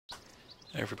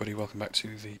Hey everybody, welcome back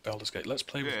to the Baldur's Gate Let's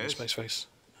Play with Space Face.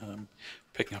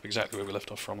 Picking up exactly where we left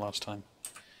off from last time.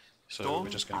 So we're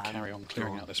just going to carry on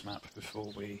clearing out this map before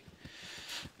we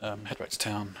head back to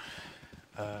town,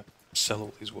 sell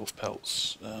all these wolf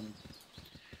pelts,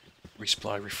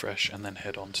 resupply, refresh, and then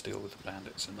head on to deal with the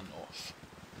bandits in the north.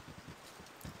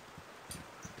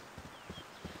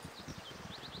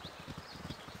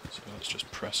 So let's just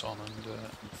press on and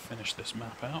finish this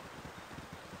map out.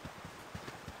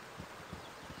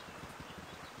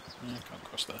 Yeah, can't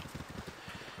cross there.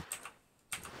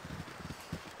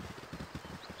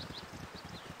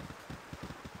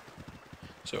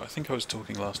 So I think I was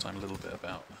talking last time a little bit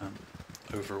about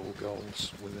overall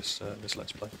goals with this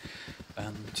Let's Play,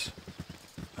 and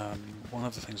one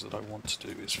of the things that I want to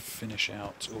do is finish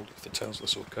out all of the Tales of the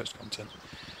Sword Coast content,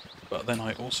 but then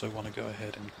I also want to go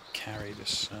ahead and carry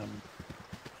this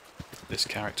this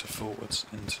character forwards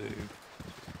into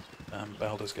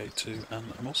Baldur's Gate 2,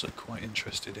 and I'm also quite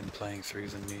interested in playing through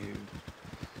the new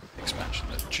expansion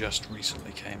that just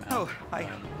recently came out. Oh, my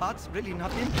heart's really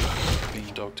not in.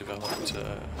 Beamdog developed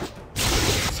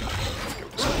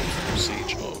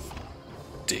Siege of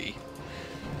D.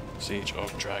 Siege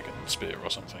of Dragon Spear or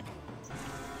something.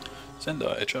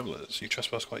 Zendai, travellers, you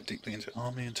trespass quite deeply into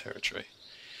army and territory.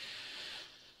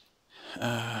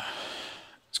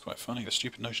 It's quite funny, the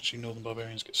stupid notions you northern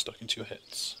barbarians get stuck into your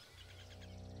heads.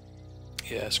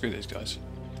 Yeah, screw these guys.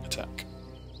 Attack.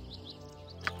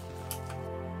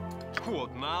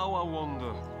 What now, I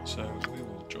wonder? So we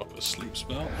will drop a sleep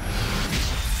spell.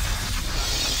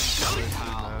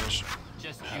 Which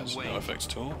has no effect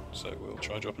at all, so we'll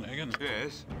try dropping it again.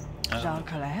 Yes.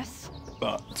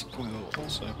 But we'll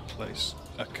also place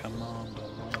a command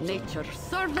on one of Nature's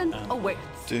servant and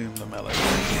awaits. doom the melee.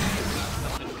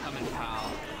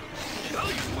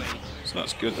 So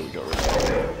that's good that we got rid of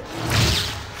it.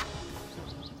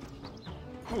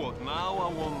 What now, I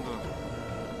wonder?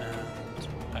 And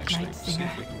actually, see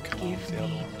if we can come off the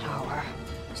other one. Power.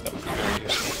 So that would be very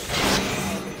useful.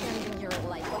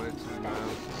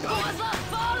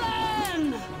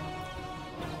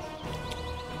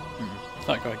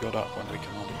 That guy got up when we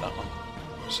commanded that one.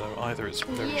 So either it's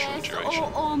very short duration,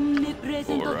 or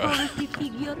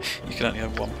you can only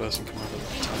have one person command at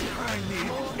a time.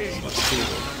 Let's do it.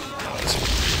 It's a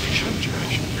really short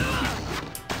duration.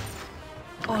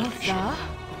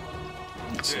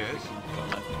 Let's see if we can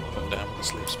put him down with a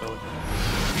sleep spell again.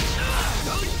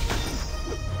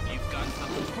 You've got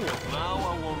something. What now, I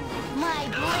wonder? My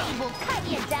blade will cut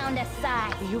you down to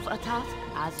size. You've a task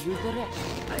as you direct.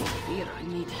 I fear I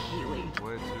need healing.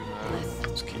 Where to now?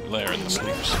 Let's keep layering the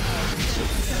sleeps.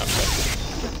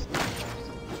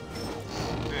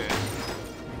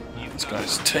 This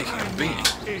guy's taking a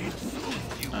beating.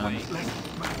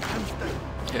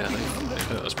 Yeah, they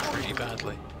hurt us pretty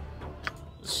badly.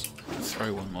 Let's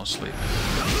throw one more sleep.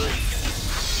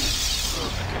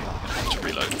 Okay, I'm gonna have to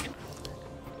reload.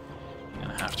 I'm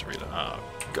gonna have to reload. Oh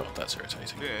god, that's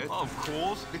irritating. Yes, of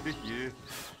course. Yeah.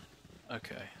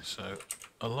 Okay, so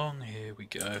along here we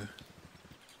go.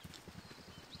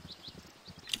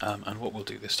 And what we'll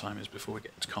do this time is before we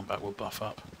get to combat we'll buff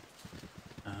up.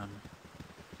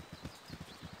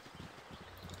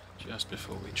 Just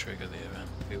before we trigger the event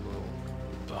we will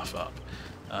buff up.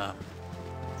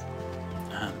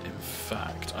 And in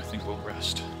fact I think we'll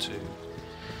rest to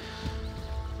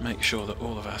make sure that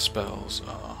all of our spells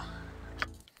are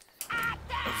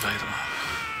available.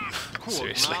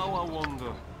 Seriously. What now, I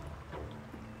wonder?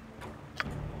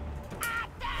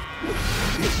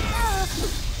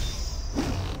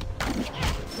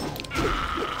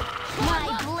 My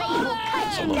blade will cut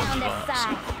you down to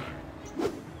size.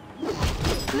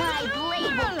 My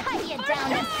blade will cut you down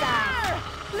to size.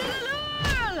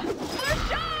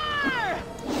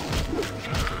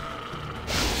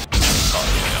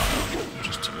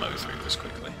 Just to mow through this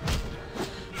quickly.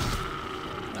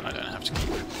 Then I don't have to keep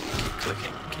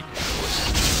clicking, keep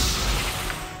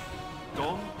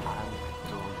Done and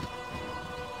done.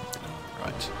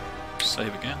 Right,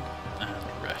 save again and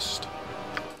rest.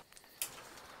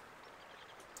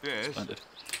 Yes. Splendid.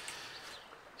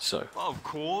 So, Of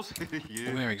course.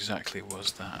 Yeah. where exactly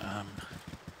was that?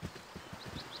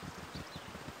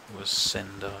 Was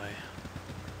Sendai?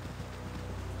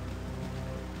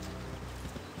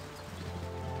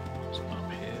 Was it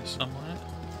up here somewhere?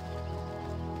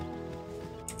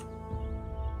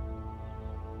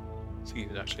 I think he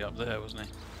was actually up there, wasn't he?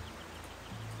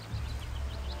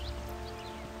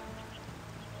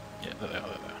 Yeah, there they are,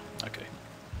 there they are. Okay.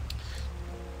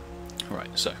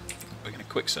 Right, so we're going to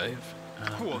quick save.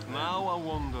 What now, I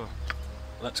wonder?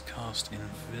 Let's cast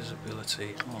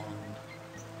invisibility on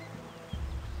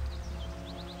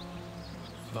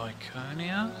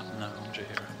Viconia? No,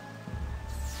 Jahira.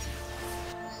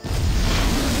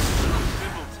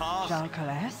 Simple task.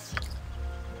 Jalcales?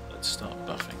 Let's start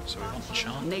buffing. So we want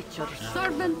Charm. Nature's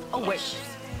servant awaits.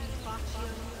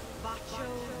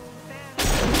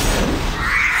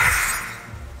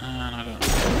 And I don't know.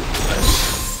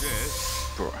 Let's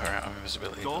Yes. brought her out of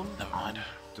invisibility. Done. Never mind.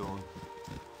 Done.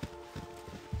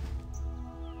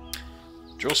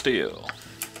 Draw steel.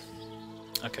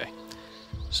 Okay.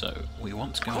 So we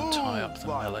want to go and tie up the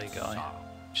melee guy,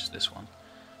 which is this one.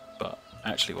 But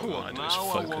actually what we want to do is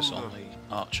focus on the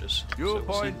archers. You So we'll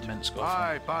point, send Minskov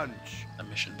I on punch. a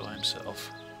mission by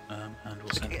himself. And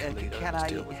we'll send Can Khalid over I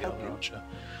to deal with the help other you? archer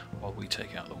while we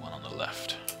take out the one on the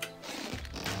left.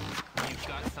 You've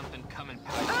got something coming.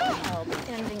 Help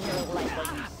ending your life as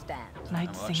you stand.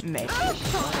 Night How sing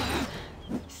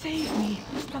Save me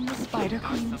from the Spider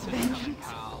Queen's vengeance.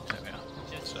 There we are.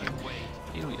 So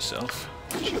heal yourself,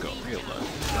 because you got real low.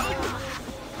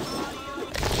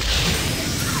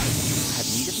 Have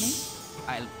need of me?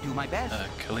 I'll do my best.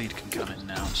 Khalid can come in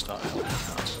now and start helping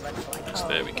us. Yes,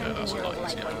 there we go, that's a lot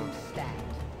easier.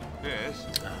 Yes.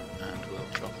 And we'll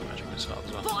drop the magic missile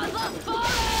as well.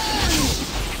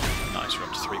 Nice, we're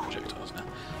up to 3 projectiles now.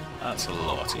 That's a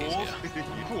lot easier.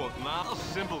 What now? A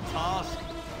simple task.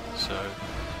 So,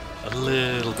 a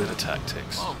little bit of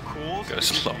tactics Of course.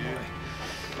 goes a long way.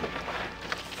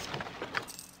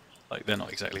 Like, they're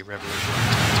not exactly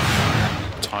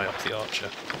revolutionary. Tie up the archer.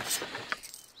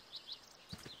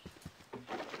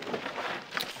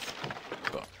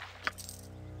 But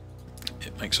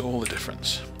it makes all the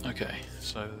difference. Okay,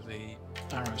 so the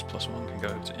arrows +1 can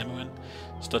go to Imoen.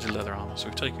 Studded leather armor. So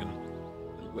we've taken.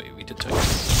 Wait, we did take.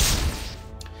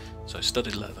 So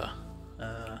studded leather.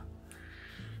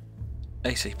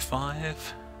 AC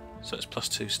 5. So it's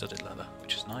 +2 studded leather,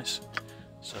 which is nice.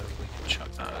 So we can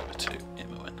chuck that over to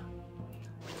Imoen.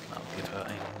 That'll give her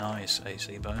a nice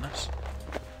AC bonus.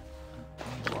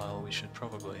 Meanwhile, we should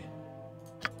probably.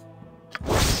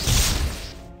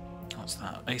 What's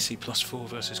that? AC +4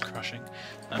 versus crushing.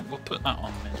 We'll put that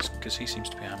on Minsk because he seems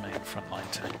to be our main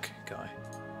frontline tank guy.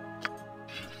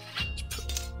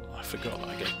 I forgot that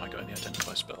I gave my guy the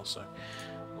identify spell, so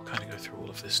we'll kind of go through all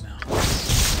of this now.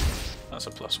 That's a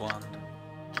 +1.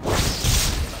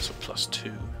 That's a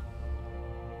 +2.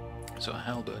 So a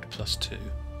halberd +2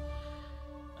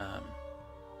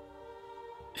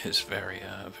 is very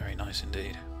nice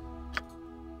indeed.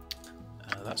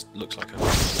 That looks like a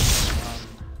 +1.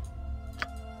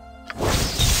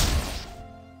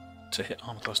 To hit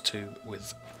armor +2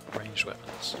 with ranged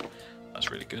weapons. That's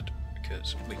really good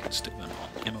because we can stick them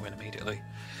on Imoen immediately.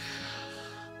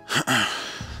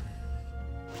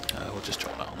 We'll just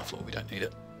drop that on the floor, we don't need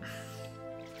it.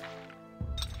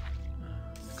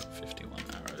 We've got 51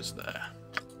 arrows there.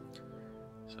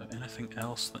 So anything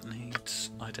else that needs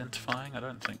identifying? I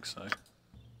don't think so.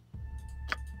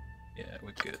 Yeah,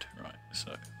 we're good. Right,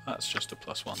 so that's just a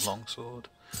 +1 longsword.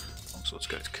 Longswords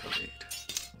go to Khalid.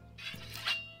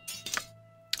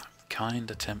 I'm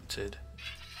kinda tempted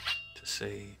to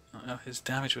see... Oh, his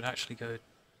damage would actually go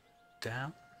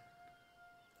down.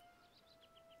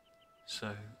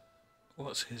 So,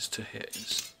 what's his to hit?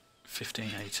 It's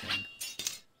 15, 18.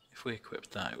 If we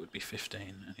equipped that, it would be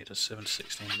 15, and he does 7 to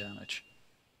 16 damage.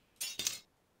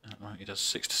 Right, he does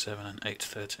 6 to 7 and 8 to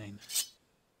 13.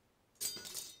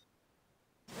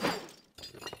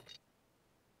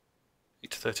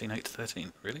 Eight to 13, 8 to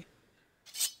 13, really?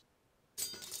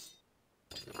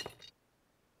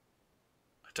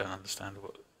 I don't understand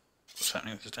what's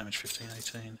happening with his damage. 15,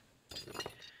 18,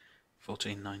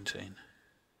 14, 19.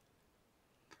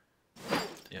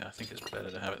 Yeah, I think it's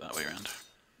better to have it that way around.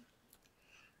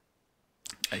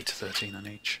 8 to 13 on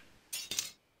each.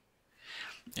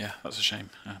 Yeah, that's a shame.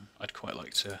 I'd quite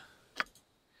like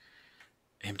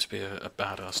him to be a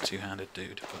badass two-handed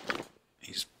dude, but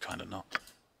he's kind of not.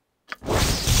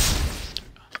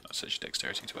 That sets your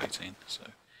dexterity to 18,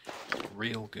 so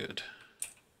real good.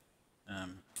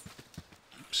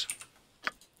 Oops.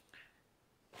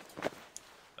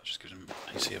 That just gives him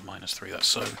AC of -3.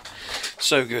 That's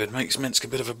so good. Makes Minsk a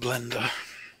bit of a blender.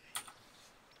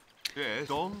 Yes.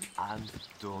 Done and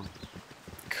done.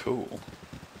 Cool.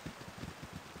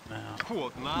 Now,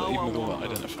 What now? even I with all that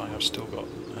wonder. identifying, I've still got.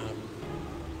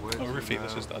 Where's Oh, Riffy, the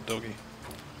this is now? that doggy.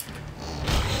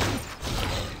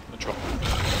 The drop.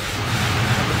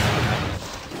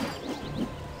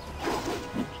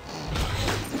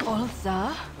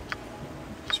 Olza?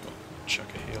 So,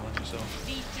 chuck a heal on yourself.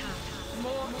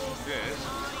 Yes.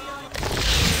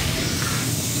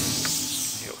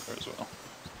 Heal her as well.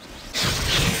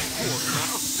 What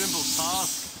now? A simple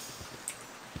task.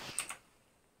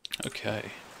 Okay.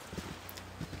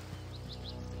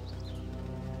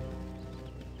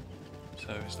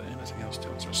 So, is there anything else to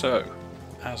answer? So,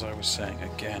 as I was saying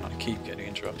again, I keep getting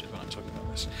interrupted when I'm talking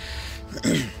about this.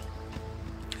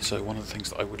 So, one of the things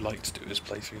that I would like to do is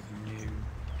play through the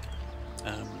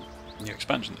new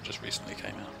expansion that just recently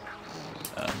came out.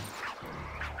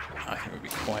 I think it would be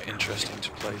quite interesting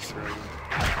to play through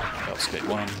Baldur's Gate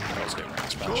 1, Baldur's Gate 1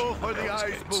 expansion, and Baldur's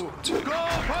Gate 2. With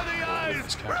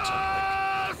this character,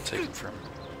 like, taken from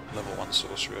level 1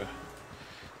 sorcerer,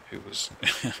 who was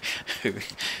who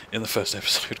in the first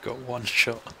episode got one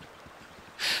shot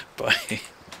by the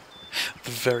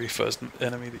very first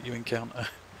enemy that you encounter,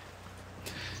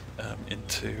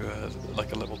 into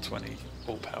like a level 20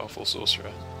 all-powerful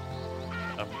sorcerer,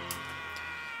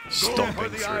 stomping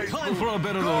through, Time for a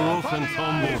bit of a rough and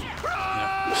tumble.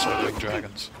 soloing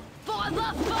dragons. For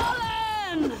the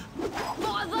fallen!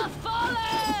 For the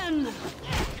fallen!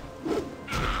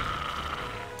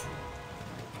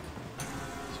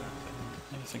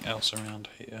 Anything else around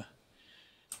here?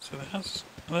 So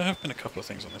there have been a couple of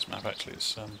things on this map actually.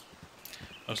 It's, I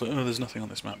was like, oh, there's nothing on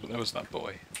this map, but there was that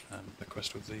boy, the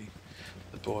quest with the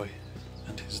boy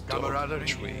and his dog,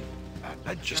 which we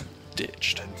just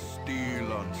ditched. And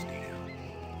steel on steel.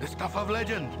 The stuff of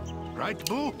legend, right,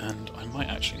 Boo? And I might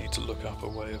actually need to look up a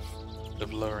way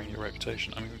of lowering your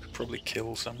reputation. I mean, we could probably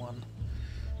kill someone,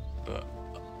 but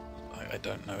I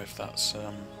don't know if that's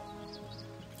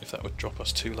if that would drop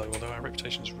us too low. Although our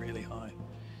reputation's really high.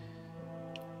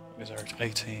 Is our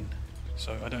 18?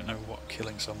 So I don't know what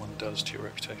killing someone does to your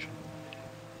reputation.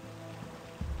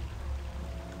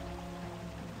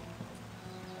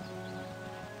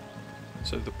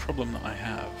 So the problem that I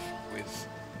have with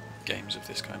games of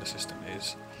this kind of system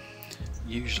is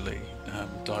usually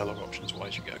dialogue options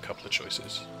wise you get a couple of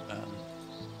choices.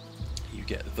 You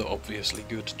get the obviously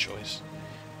good choice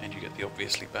and you get the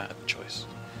obviously bad choice.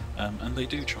 And they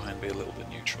do try and be a little bit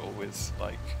neutral with,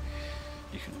 like,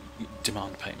 you can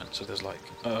demand payment, so there's like,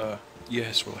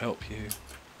 yes, we'll help you.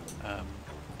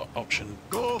 Option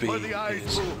Go B for the eyes,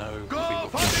 is Boo. no, Go we will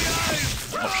for kill the you.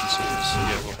 eyes! Option C is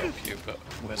yeah, we'll help you, but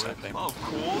where's our payment? Of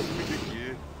course,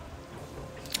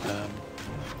 yeah.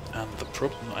 And the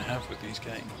problem that I have with these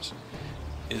games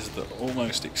is that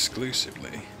almost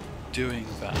exclusively doing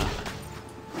that,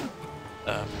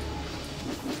 I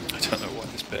don't know why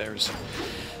this bear is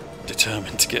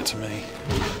determined to get to me.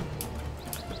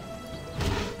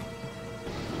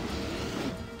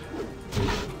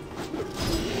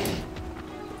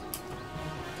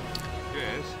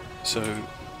 Yes. So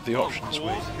the Of options we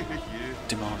course, yeah.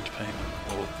 demand payment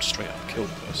or straight up kill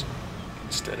the person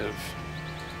instead of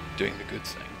doing the good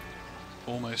thing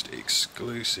almost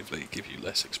exclusively give you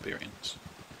less experience.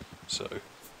 So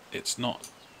it's not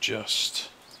just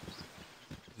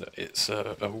that it's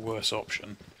a worse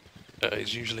option,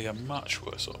 it's usually a much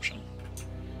worse option.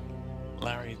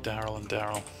 Larry, Daryl and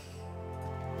Daryl.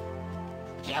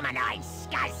 Humanoid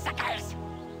skysuckers!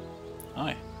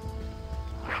 Hi.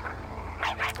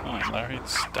 Hi Larry,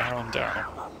 it's Daryl and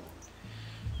Daryl.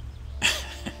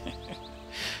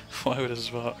 Why would a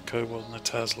Zwart, Kobold and a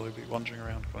Tasloy be wandering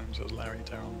around calling themselves Larry,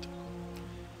 Daryl and Daryl?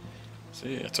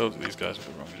 See, I told you these guys were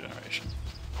the wrong generation.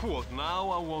 What now?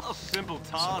 I want a simple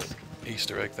task.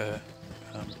 Easter egg there,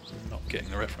 not getting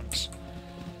the reference.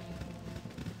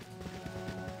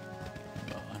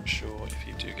 But I'm sure if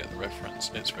you do get the reference,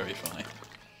 it's very funny.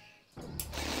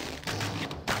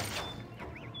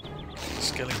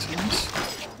 Skeletons?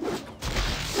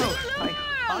 My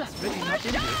heart's really not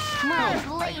in this. My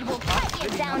blade will cut you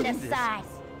down to size.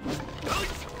 I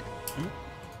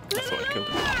thought I killed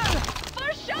him.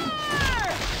 For sure!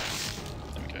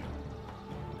 There we go.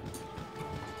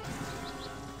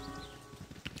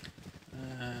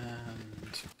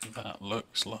 And that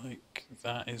looks like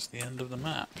that is the end of the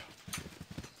map.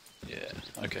 Yeah,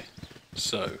 okay.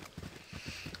 So,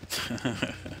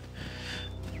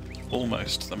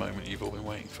 almost the moment you've all been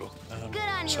waiting for. Good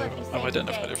on you So if you I've say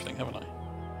identified today. everything, haven't I?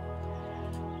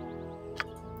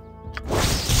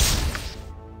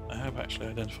 I have actually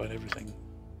identified everything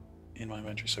in my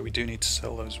inventory, so we do need to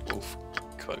sell those wolf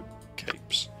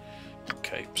capes. Not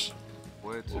capes.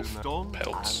 Where to Wolf now? Done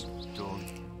pelts. and done.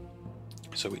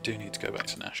 So we do need to go back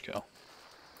to Nashkel.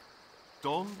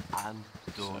 Done and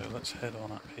done. So let's head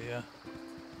on up here.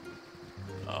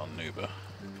 Oh, Nuba.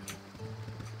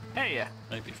 Hey,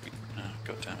 Maybe if we... Oh,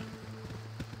 God damn it.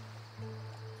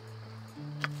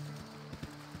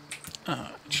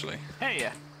 Ah, actually... hey,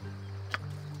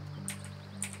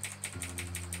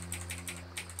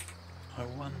 I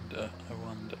wonder...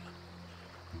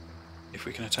 if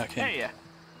we can attack him. hey,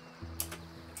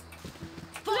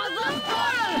 For the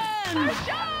fallen! For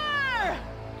sure!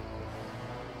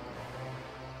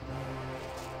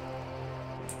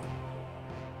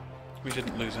 We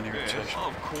didn't lose any Yes, reputation.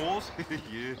 of course.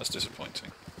 Yeah. That's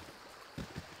disappointing.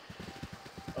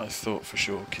 I thought for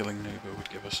sure killing Nuba would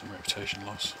give us some reputation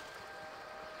loss.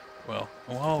 Well,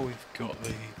 while we've got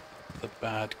the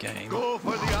bad game. Go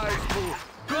for the ice pool.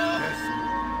 Go!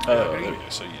 Yes. Oh, there we go.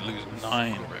 So you lose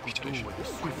 9 reputation. With the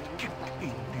swift kick in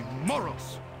the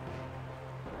morals.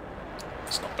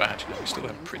 It's not bad, you know. We still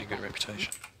have a pretty good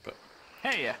reputation, but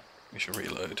Hey, we should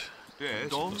reload.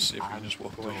 Yes. Let's see if we can just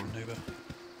walk away from Nuba.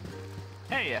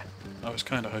 hey, I was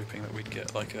kind of hoping that we'd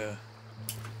get like a.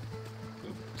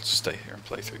 We'll stay here and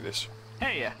play through this.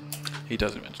 hey, He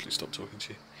does eventually stop talking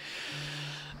to you.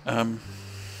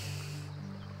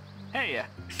 hey.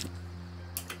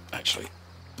 Actually,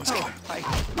 let's go.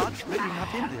 Maybe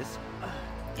not in this.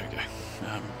 There we go.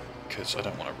 Because I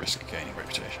don't want to risk gaining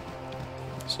reputation.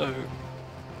 So,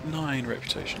 9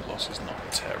 reputation loss is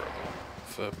not terrible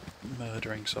for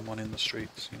murdering someone in the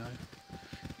streets, you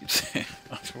know?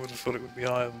 I would have thought it would be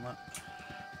higher than that.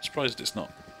 I'm surprised it's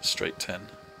not a straight 10,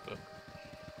 but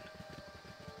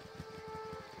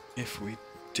if we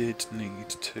did need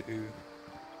to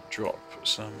drop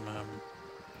some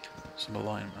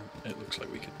alignment, it looks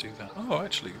like we could do that. Oh,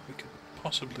 actually, we could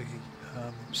possibly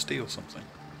steal something,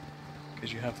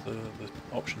 because you have the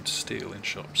option to steal in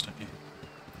shops, don't you?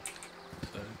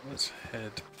 So let's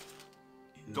head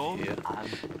in here.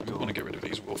 We want to get rid of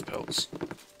these wolf pelts.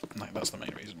 Like, that's the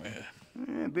main reason we're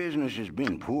here. Business has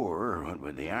been poor, what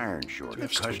with the iron Do we shortage. have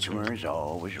The stores? customer's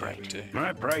always Yeah, we right. do.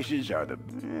 My prices are the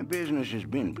business has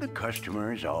been the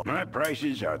customer's all. My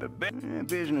prices are the best.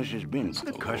 Business has been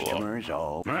the a lot. customer's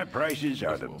all. My prices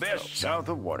are the Wolf best pelts. south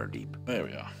of Waterdeep. There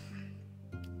we are.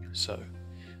 So,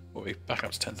 we're back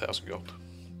up to 10,000 gold.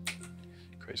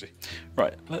 Crazy.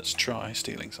 Right, let's try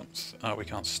stealing something. Oh, we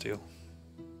can't steal.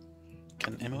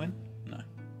 Can Emma win? No.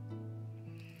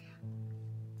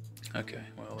 Okay,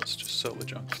 well, let's just sell the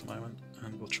junk for the moment,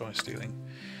 and we'll try stealing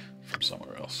from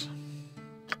somewhere else.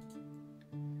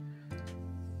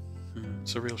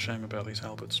 It's a real shame about these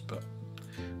halberds, but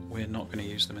we're not going to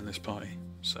use them in this party,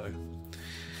 so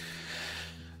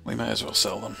we may as well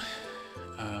sell them.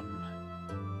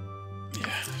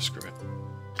 Yeah, screw it.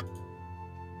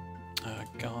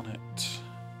 Garnet,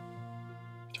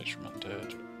 protection from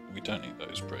undead. We don't need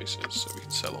those braces, so we can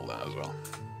sell all that as well.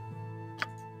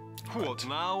 What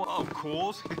now? Of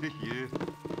course. Yeah.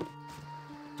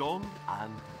 Done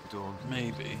and done.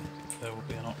 Maybe there will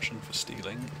be an option for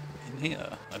stealing in here.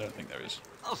 I don't think there is.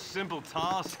 A simple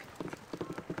task.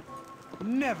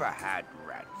 Never had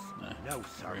rats. No,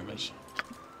 sorry. rumours.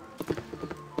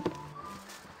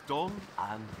 Done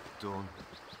and done.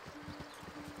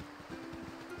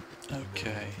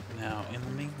 Okay, now in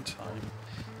the meantime,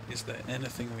 is there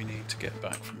anything we need to get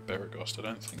back from Beregost? I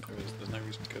don't think there is. There's no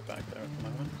reason to go back there at the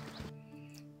moment.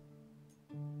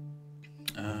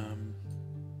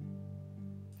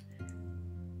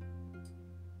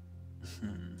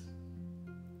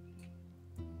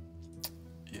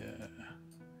 Yeah,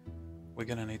 we're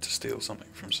gonna need to steal something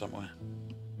from somewhere.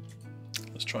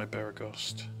 Let's try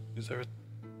Beregost. Is there a?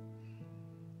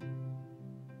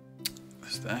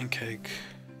 There's the Ankeg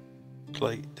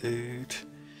plate dude.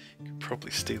 You can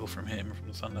probably steal from him, from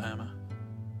the Thunderhammer.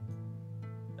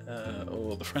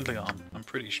 Or the Friendly Arm. I'm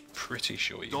pretty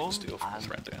sure you can steal from the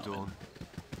Friendly Arm. Done.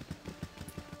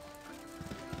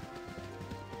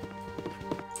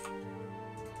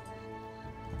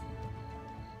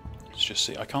 Let's just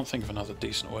see. I can't think of another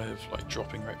decent way of like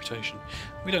dropping reputation.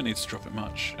 We don't need to drop it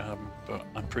much, but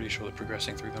I'm pretty sure that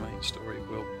progressing through the main story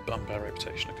will bump our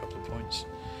reputation a couple of points.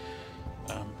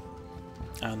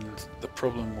 And the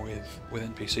problem with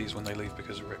NPCs when they leave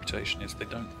because of reputation is they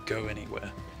don't go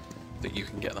anywhere that you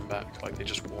can get them back. Like, they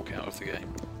just walk out of the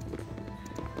game.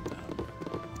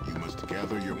 You must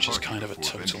gather your Which is party kind of a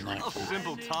before total venturing. A nightmare.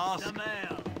 simple task.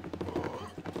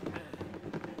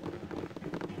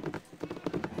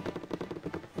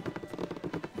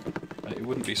 It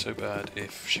wouldn't be so bad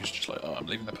if she was just like, oh, I'm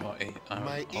leaving the party.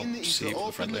 My I'll inn is see you with the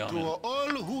open Friendly to Army. all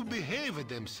who behave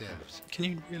themselves. Can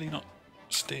you really not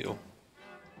steal?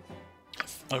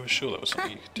 I was sure that was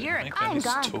something you could do. You're- Maybe I I'm need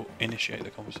gone. to initiate the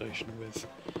conversation with...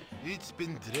 It's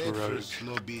been dreadful Rogue.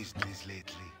 slow business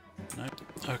lately. No?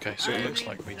 Okay, so it looks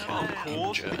like we can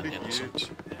injure an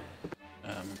innocent.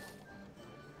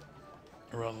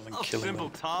 Rather than A killing simple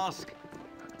them, task.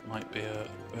 might be a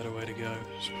better way to go.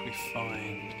 So if we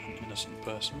find an innocent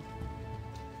person...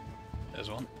 There's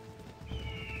one.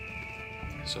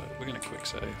 So we're going to quick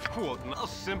save. What? A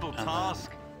simple then-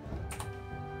 task.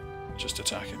 Just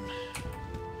attack him.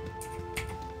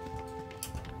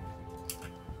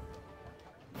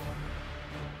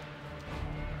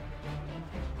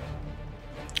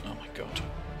 Oh my god.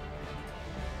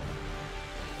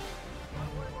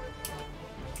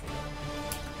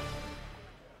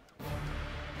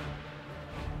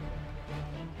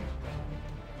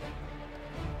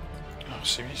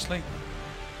 Seriously?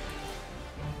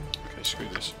 Okay, screw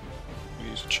this. We'll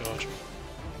use a charge.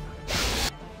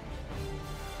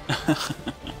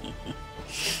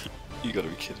 You gotta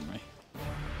be kidding me.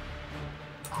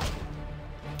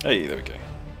 Hey, there we go.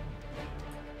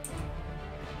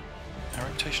 Our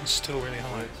reputation's still really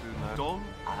high. Done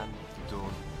and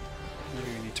done.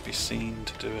 Maybe we need to be seen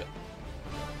to do it.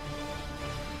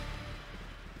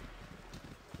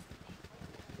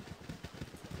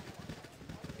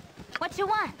 What you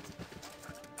want?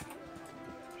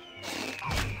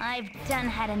 I've done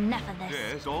had enough of this.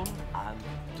 Yes, done and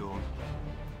done.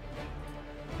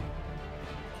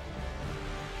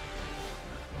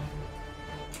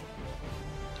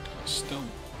 It's still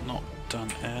not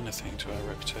done anything to our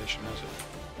reputation, has it?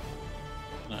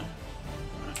 No.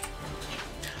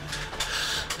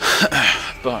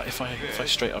 But if I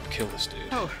straight up kill this dude,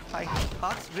 Oh, my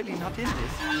heart's really not in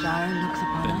this. Shire looks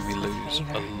upon then us we with lose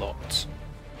favor. a lot.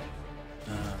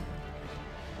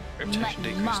 Reputation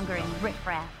decrease. Mongering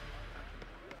riffraff.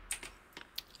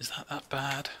 Is that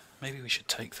bad? Maybe we should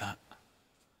take that.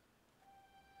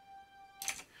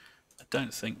 I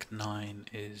don't think 9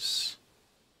 is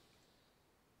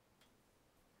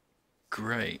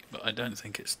great, but I don't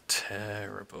think it's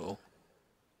terrible.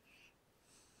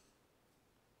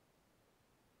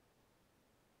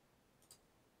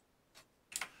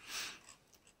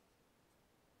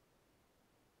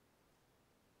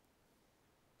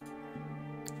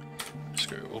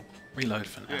 Screw it, we'll reload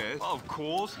for now. Yes, of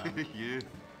course. Yeah.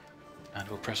 And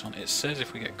we'll press on. It says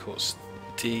if we get caught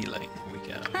stealing, we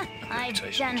get a I've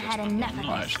reputation done had adjustment. enough I'm of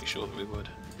not this. actually sure that we would.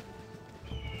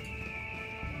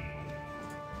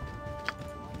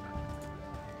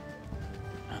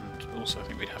 And also I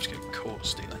think we'd have to get caught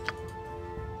stealing.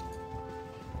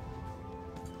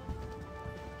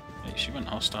 Hey, she went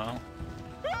hostile.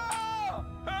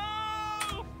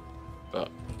 But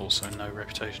also no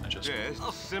reputation adjustment. Yes,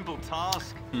 a simple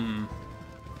task.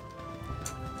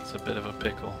 It's a bit of a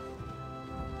pickle.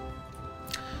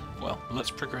 Well, let's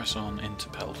progress on into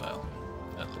Pelvale,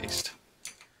 at least.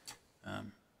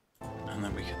 And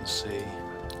then we can see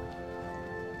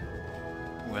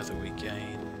whether we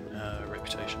gain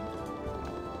reputation.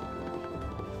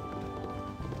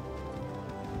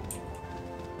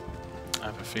 I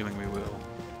have a feeling we will.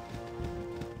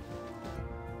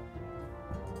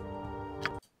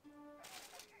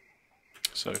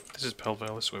 So, this is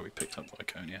Pelvale, this is where we picked up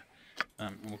Lyconia.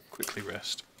 We'll quickly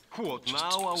rest. What Just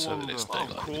now, I so that wonder? it's Of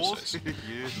daylight, course. so it's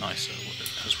Yes. nicer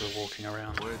as we're walking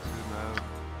around. Where to now?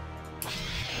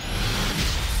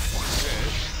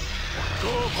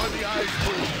 Go for the eyes,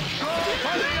 fool! Go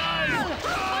for the eyes!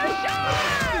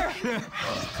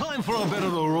 Time for a bit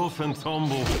of the rough and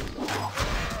tumble.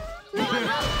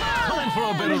 Time for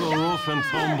a bit of the rough and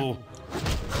tumble.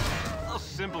 A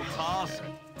simple task.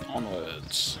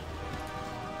 Onwards.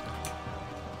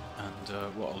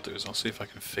 And what I'll do is I'll see if I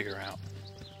can figure out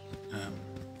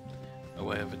a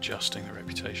way of adjusting the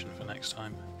reputation for next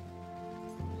time.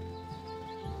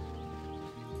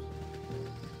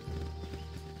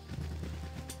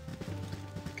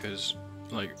 Because,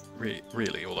 like,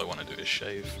 really all I want to do is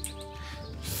shave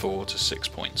 4 to 6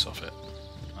 points off it.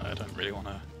 I don't really want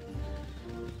to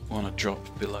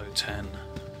drop below 10.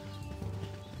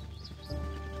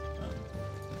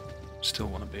 Still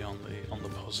want to be on the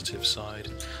positive side.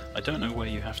 I don't know where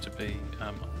you have to be.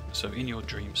 So in your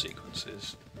dream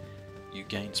sequences, you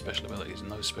gain special abilities,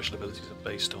 and those special abilities are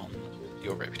based on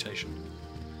your reputation.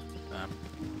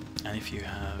 And if you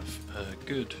have a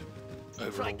good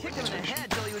overall reputation,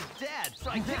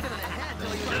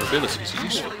 your abilities are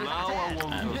useful.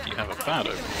 And if you have a bad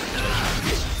overall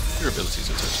reputation, your abilities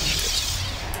are total shit.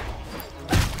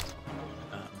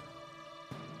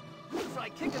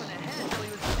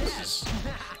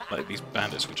 Like, these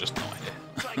bandits were just not here.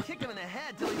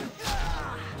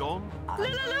 Done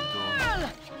and done.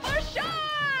 For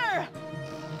sure!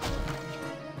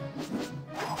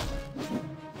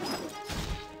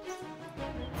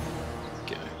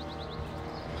 Go.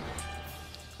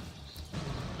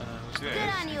 Good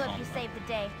on you if you saved the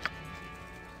day.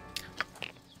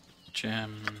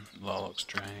 Gem, Larlock's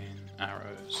Drain,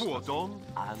 arrows. Cool, done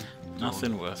and done.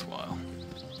 Nothing worthwhile.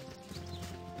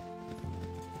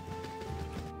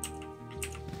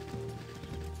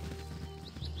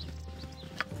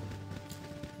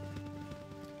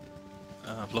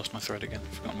 I've lost my thread again,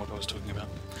 forgotten what I was talking about.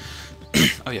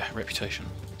 Oh yeah, reputation.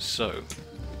 So,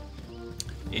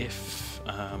 if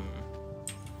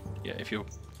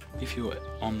if you're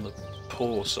on the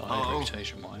poor side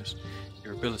reputation-wise,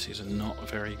 your abilities are not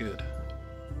very good.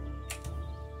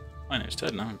 My name's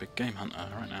Ted and I'm a big game hunter.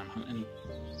 Right now I'm hunting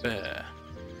bear.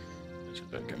 So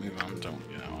better get moving on, don't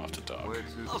get out after dark. Where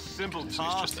A simple So he's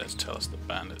task. just there to tell us that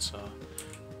bandits are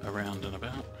around and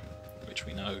about, which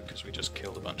we know because we just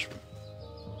killed a bunch of them.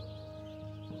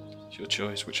 It's your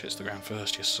choice which hits the ground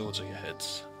first, your swords or your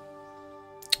heads.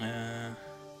 You'll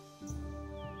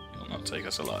not take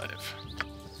us alive.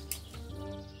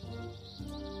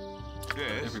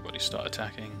 Yes. Everybody start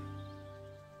attacking.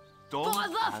 Done For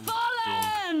the and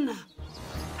fallen!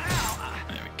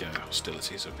 There we go,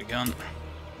 hostilities have begun.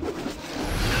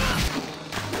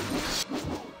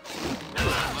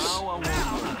 Now I wonder.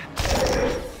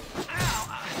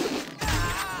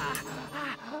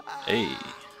 Hey,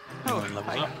 anyone levels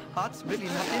My up? heart's really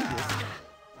not in this.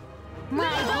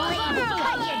 My blade will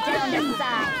cut you down to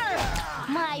size.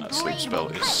 My That sleep blade spell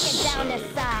will is cut you down so to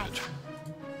size. good.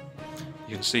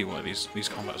 You can see why these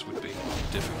combats would be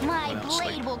difficult My without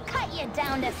blade sleep. will cut you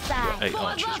down to size. 8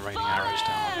 archers raining arrows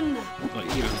down.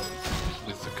 Like even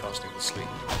with the casting of the sleep,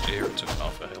 Jira took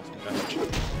half her health and damage,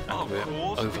 and Of we're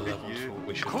course, over look at leveled you. for what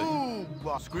we should be. Cool.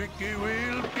 Squeaky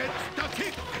wheel gets the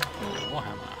kick. Oh,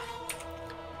 Warhammer.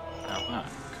 Now that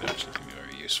could actually be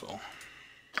very useful.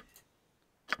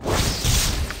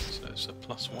 So it's a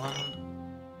 +1.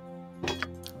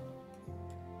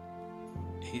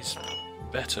 He's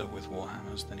better with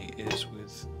Warhammers than he is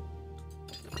with...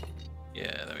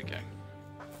 Yeah, there we go.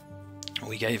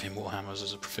 We gave him Warhammers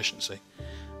as a proficiency.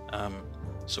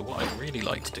 So what I'd really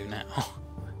like to do now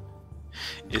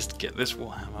is to get this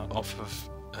Warhammer off of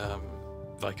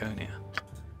Viconia.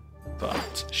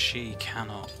 But she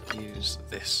cannot use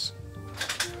this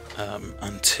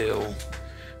until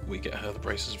we get her the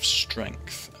Braces of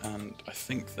Strength, and I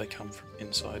think they come from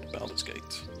inside Baldur's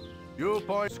Gate. You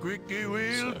point squeaky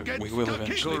wheel So gets we will the kick.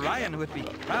 eventually do Gorion that, would be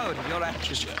but proud of your not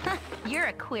actions. just yet. You're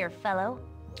a queer fellow.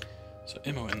 So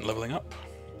Imoen leveling up.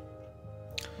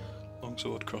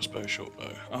 Longsword, crossbow,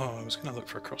 shortbow. Oh, I was going to look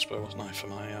for a crossbow, wasn't I, for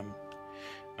my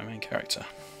my main character.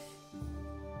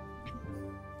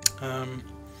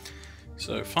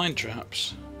 So find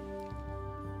traps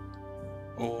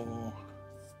or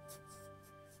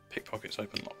pickpockets,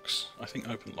 open locks. I think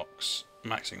open locks,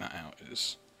 maxing that out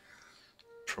is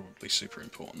probably super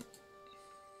important.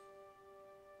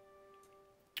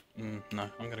 No,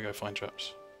 I'm going to go find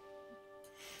traps.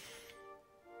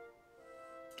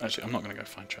 Actually, I'm not going to go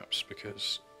find traps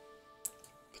because...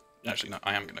 Actually, no,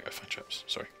 I am going to go find traps.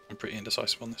 Sorry, I'm pretty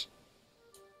indecisive on this.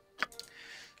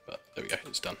 But there we go,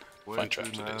 it's done. Where Find to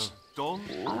traps it now? is.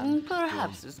 Done.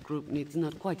 Perhaps this group needs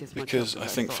not quite as much Because help I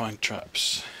as think thought. find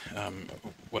traps,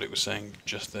 what it was saying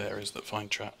just there is that find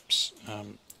traps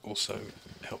also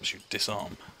helps you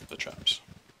disarm the traps.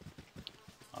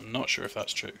 I'm not sure if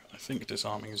that's true. I think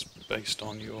disarming is based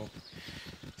on your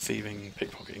thieving,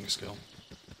 pickpocketing skill.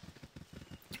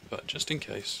 But just in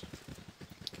case,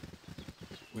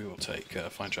 we will take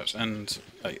find traps, and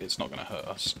it's not going to hurt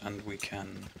us, and we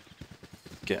can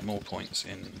get more points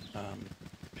in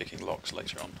picking locks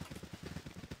later on.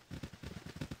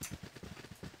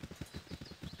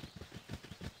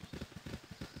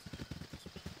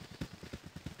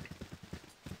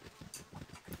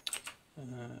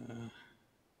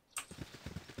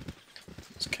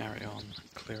 Let's carry on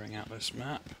clearing out this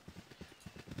map.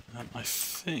 I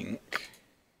think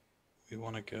we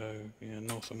want to go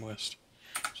north and west.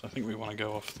 So I think we want to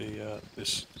go off the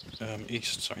north and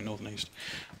east.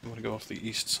 We want to go off the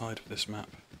east side of this map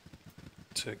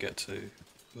to get to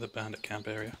the bandit camp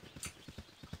area.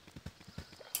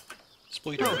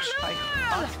 Spoilers. My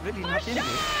heart's really not in this.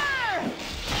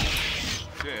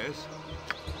 Yes.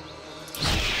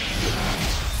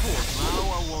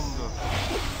 Now I wonder.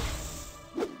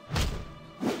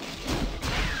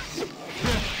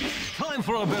 Time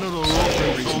for a bit of the rock The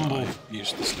and reason tumble. I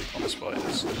used the sleep on the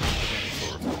spiders,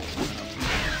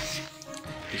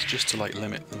 is just to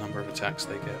limit the number of attacks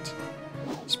they get.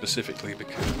 Specifically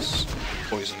because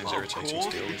poison is irritating to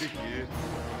deal with.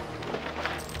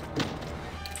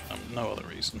 No other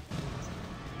reason.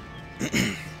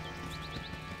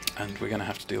 And we're going to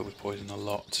have to deal with poison a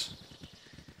lot.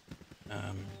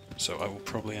 So I will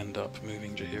probably end up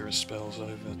moving Jaheira's spells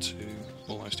over to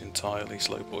almost entirely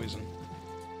slow poison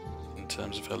in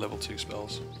terms of her level 2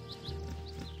 spells.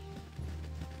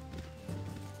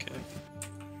 Okay.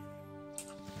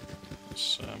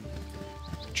 Let's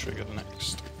trigger the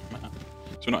next map.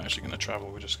 So we're not actually going to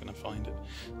travel, we're just going to find it.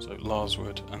 So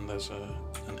Larswood, and there's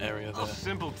an area A there.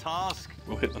 simple task.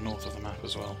 We'll hit the north of the map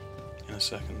as well in a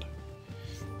second,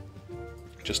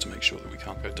 just to make sure that we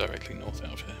can't go directly north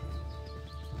out of here.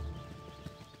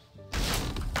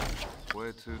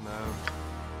 Where to now?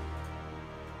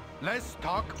 Let's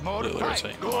talk more A little fight.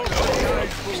 irritating. Go, Oh my go, god,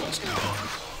 go, that's going to be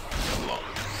a lot.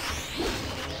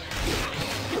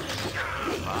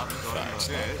 In fact,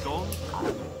 Yes, on.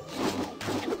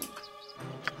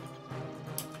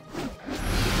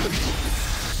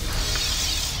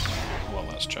 While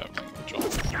that's travelling, I'll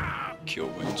drop cure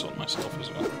wounds on myself as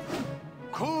well.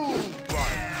 Cool Go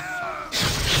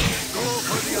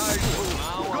for the eyes, fool!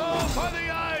 Go for the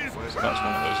eyes! So that's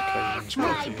one of those occasions where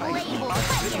I feel like,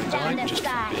 down just the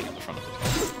from side. being at the front of the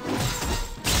table.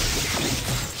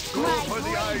 My for the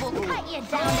eyes, blade will fool. cut you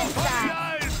down the side.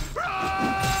 Eyes!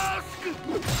 Rusk!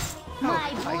 My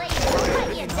blade will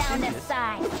cut you down the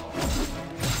side.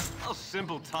 A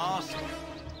simple task.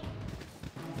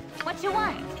 What you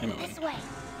want? Anyway. This way.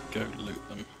 Go loot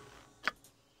them.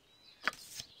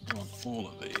 I want all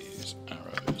of these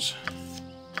arrows.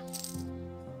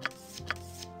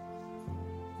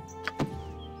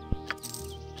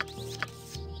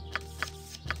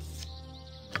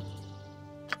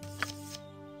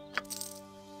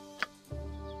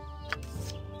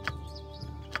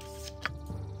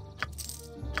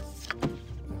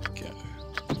 Go.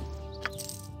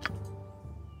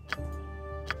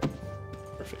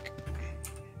 Perfect.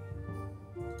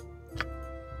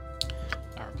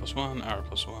 Arrow plus one, arrow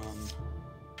plus one.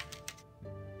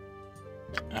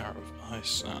 Arrow of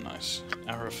ice, oh nice.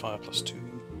 Arrow of fire plus two.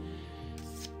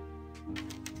 There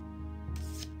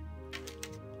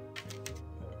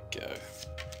we go.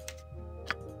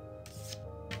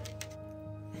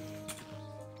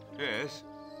 Yes.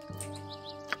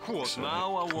 What So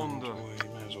now, I wonder? We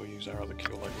may as well use our other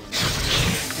cure like wounds.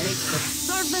 Make the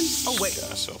servant awake. Get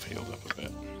ourselves healed up a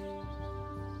bit.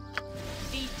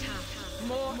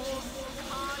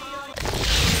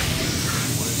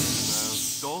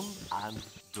 Done and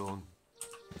done.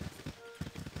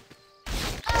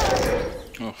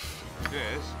 Oof.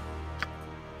 Yes.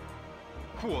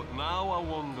 What now, I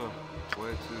wonder?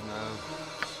 Where to now?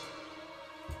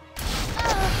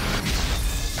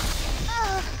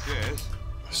 Yes.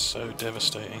 So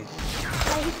devastating.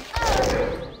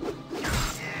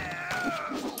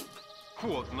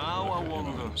 What now, I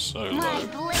wonder? So My low.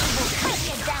 blade will cut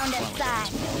you down the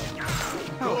side.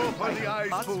 Go for the eyes,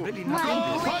 That's fool! really My not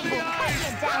blade will cut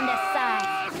you down the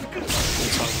side.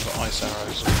 It's like we've got ice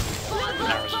arrows and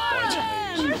arrows of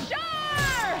biting these,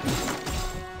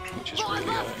 which is really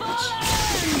hurting us.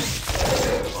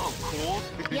 Of course.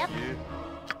 Yep. Yeah.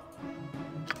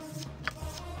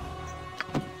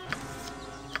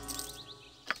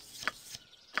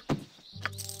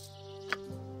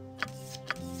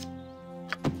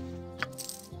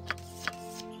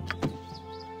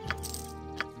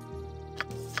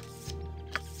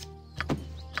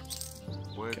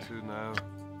 Where to now?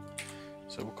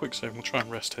 So we'll quick save, we'll try and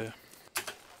rest here.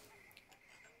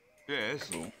 Yes.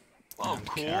 Cool. Of And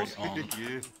carry course. on.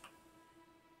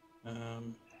 Yeah.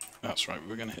 That's right, we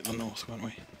were going to hit the north, weren't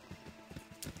we?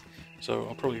 So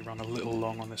I'll probably run a little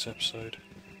long on this episode.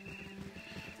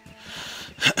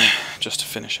 Just to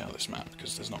finish out this map,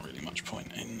 because there's not really much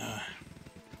point in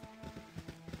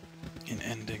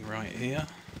ending right here.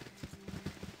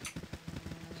 So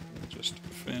we'll just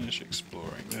finish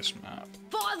exploring this map.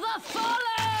 For the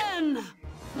fallen!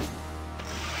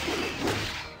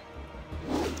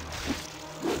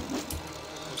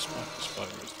 The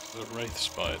spider is the wraith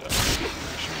spider.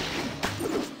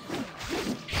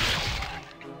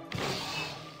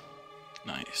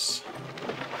 Nice.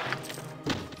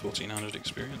 1400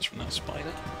 experience from that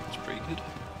spider. That's pretty good.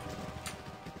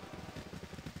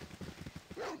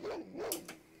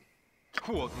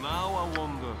 What now, I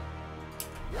wonder?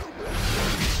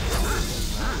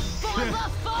 For the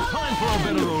fallen! Time for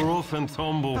a bit of a rough and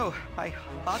tumble. Oh, I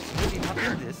ought to really not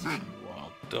in this.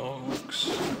 Wild dogs.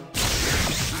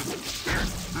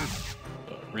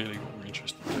 But really what we're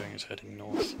interested in doing is heading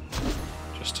north.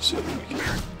 Just to see if we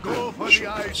can Go for the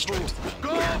shortcut eyes, straight fool! to the mountain.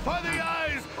 Go for the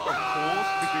eyes! Of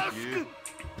course. Yeah.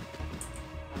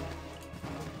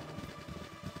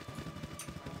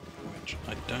 Which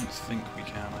I don't think we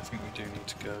can. I think we do need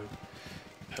to go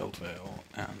Heldvale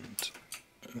and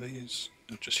are these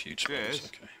are just huge spiders. Yes.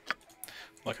 Okay.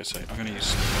 Like I say, I'm going to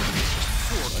use Now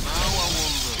I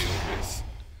wonder. deal with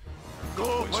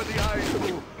Go for the eyes, fool!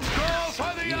 Go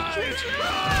for the eyes!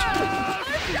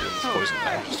 poison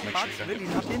arrow just to make sure you That's don't really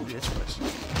get not poisoned in in the this. first place.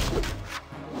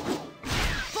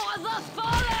 For the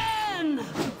fallen!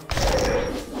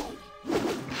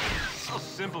 A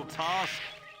simple task.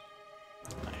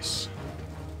 Nice.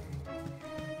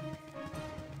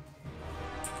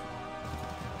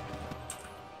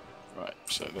 Right,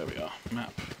 so there we are.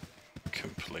 Map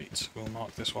complete. We'll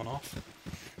mark this one off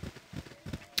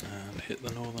and hit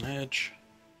the northern edge.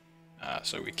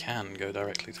 So we can go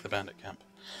directly to the bandit camp.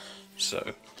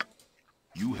 So,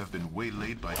 You have been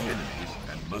waylaid by enemies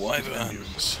and must defend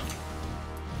yourself.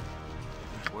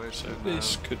 wyverns. So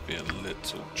this could be a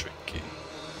little tricky.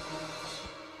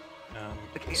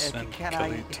 Send can I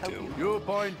Khalid to help deal. You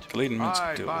point. Khalid needs to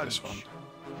I deal with punch. this one.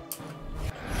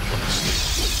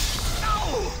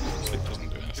 Sleep doesn't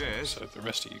do anything, Yes. so the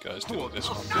rest of you guys deal with this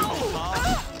one. I'm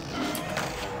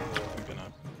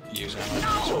gonna use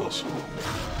ammo resource.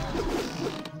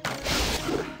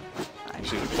 You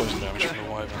see the poison damage from the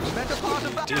wyverns is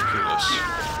ridiculous.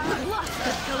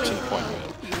 To the point where,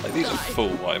 like, these are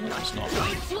full wyverns, not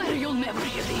I swear you'll never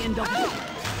hear the end of it.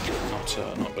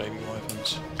 not baby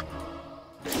wyverns.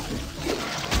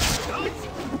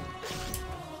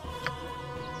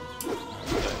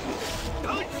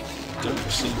 Don't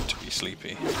seem to be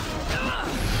sleepy.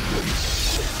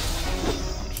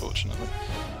 Unfortunately.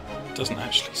 It doesn't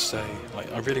actually say,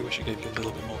 like, I really wish it gave you a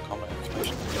little bit more combat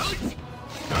information than this.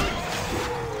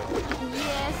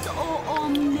 Yes, oh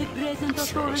omnipresent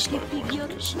Throw a authority slow poison figure.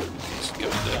 because it's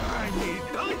going down. I need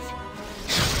those.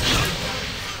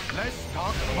 Let's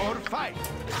talk more fight.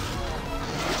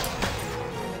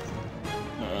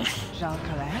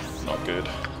 Not good.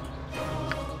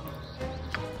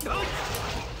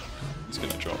 He's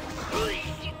gonna drop.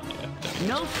 Yeah, definitely.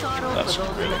 No sorrow That's for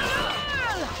those really left.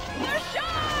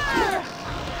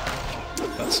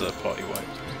 That's a party wipe.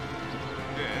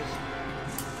 Yes.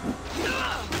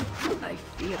 I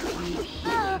fear me.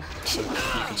 So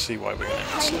you can see why we're going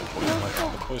to slow poison wipe.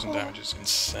 The poison damage is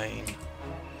insane.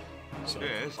 So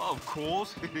Yes. Of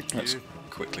course. let's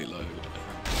quickly load.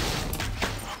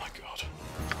 Oh my god.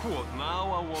 What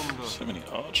now, I wonder? So many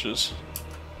archers.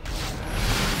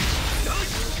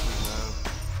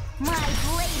 My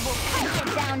blade will cut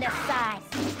you down to size.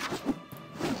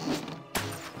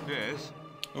 Yes.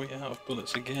 Oh, we out of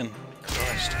bullets again.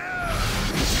 Christ.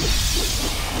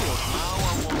 What now,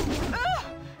 I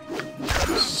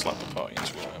wonder? Slap the party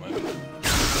into it, maybe.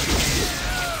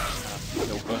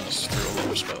 It'll burn us through a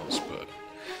lot of spells, but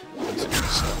at least it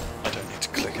means I don't need to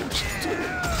click every single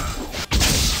time.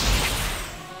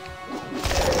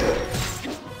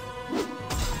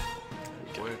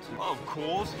 Of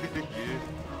course.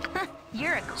 Yeah.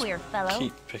 You're a queer fellow.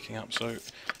 Keep picking up, so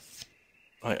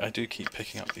I do keep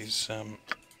picking up these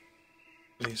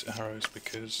arrows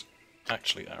because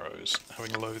actually arrows,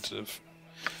 having loads of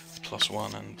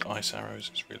 +1 and ice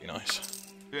arrows is really nice.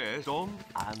 Yes. Done.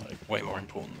 And Like, way more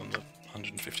important than the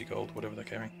 150 gold, whatever they're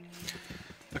carrying.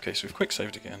 Okay, so we've quick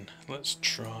saved again. Let's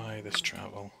try this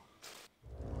travel.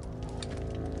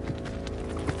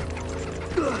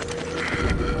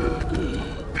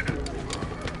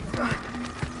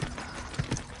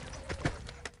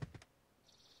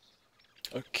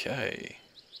 Okay,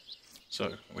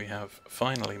 so we have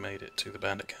finally made it to the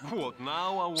bandit camp. what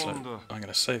now, I So wonder? I'm going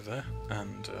to save there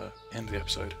and end the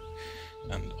episode,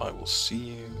 and I will see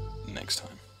you next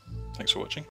time. Thanks for watching.